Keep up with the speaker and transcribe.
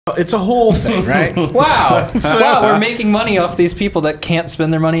It's a whole thing, right? Wow. Wow, we're making money off these people that can't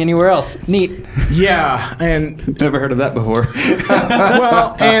spend their money anywhere else. Neat. Yeah, and never heard of that before.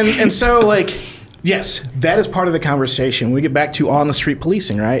 well, and so like, yes, that is part of the conversation. When we get back to on-the-street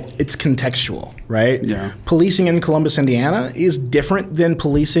policing, right? It's contextual, right? Yeah. Policing in Columbus, Indiana is different than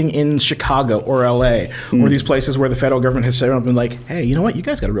policing in Chicago or LA or these places where the federal government has set up and been like, hey, you know what? You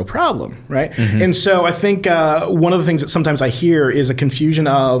guys got a real problem, right? And so I think one of the things that sometimes I hear is a confusion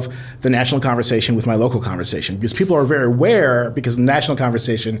of the national conversation with my local conversation, because people are very aware because the national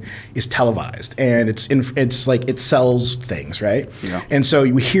conversation is televised and it's like it sells things, right? Yeah. And so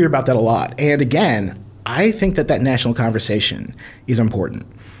we hear about that a lot. And again, I think that national conversation is important.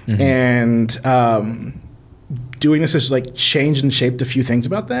 And doing this has like changed and shaped a few things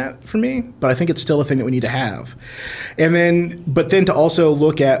about that for me, but I think it's still a thing that we need to have. And then, but then to also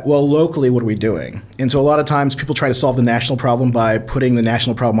look at, well, locally, what are we doing? And so a lot of times people try to solve the national problem by putting the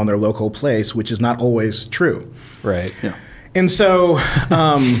national problem on their local place, which is not always true. Right. Yeah. And so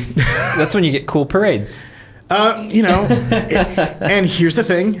that's when you get cool parades. You know, and here's the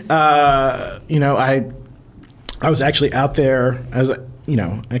thing, you know, I was actually out there as you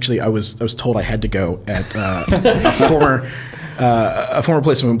know, actually I was told I had to go at a former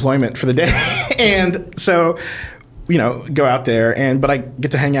place of employment for the day, and so you know, go out there but I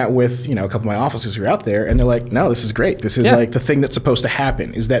get to hang out with, you know, a couple of my officers who are out there, and they're like, no, this is great. This is like the thing that's supposed to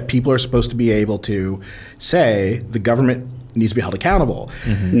happen, is that people are supposed to be able to say the government needs to be held accountable.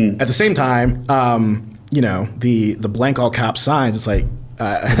 At the same time, you know, the blank all cops signs, it's like,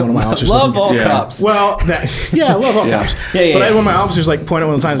 I had one of my officers love all cops. Well, I love all cops. But I had one of my officers like point out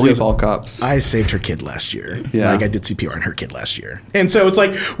one of the times. Believe all cops. I saved her kid last year. Yeah. Like I did CPR on her kid last year. And so it's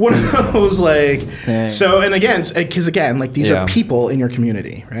like one of those like. Dang. So and again, because again, like these are people in your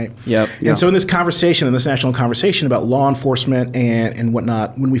community, right? Yep. And so in this conversation, in this national conversation about law enforcement and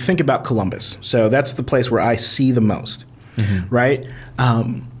whatnot, when we think about Columbus, so that's the place where I see the most, right?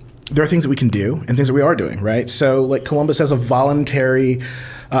 There are things that we can do and things that we are doing, right? So like Columbus has a voluntary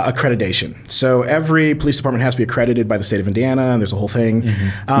accreditation. So every police department has to be accredited by the state of Indiana, and there's a whole thing.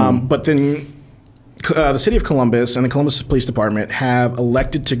 But then the city of Columbus and the Columbus Police Department have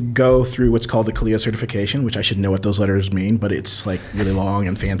elected to go through what's called the CALIA certification, which I should know what those letters mean, but it's like really long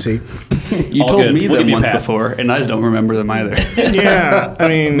and fancy. You told me them once before, and I don't remember them either. Yeah, I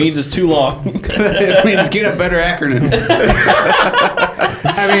mean, It means it's too long. It means get a better acronym.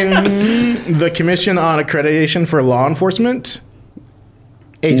 I mean, the Commission on Accreditation for Law Enforcement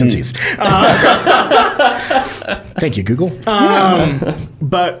Agencies. Thank you, Google.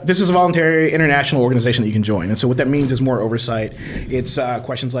 But this is a voluntary international organization that you can join. And so what that means is more oversight. It's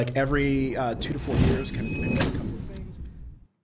questions like every 2 to 4 years can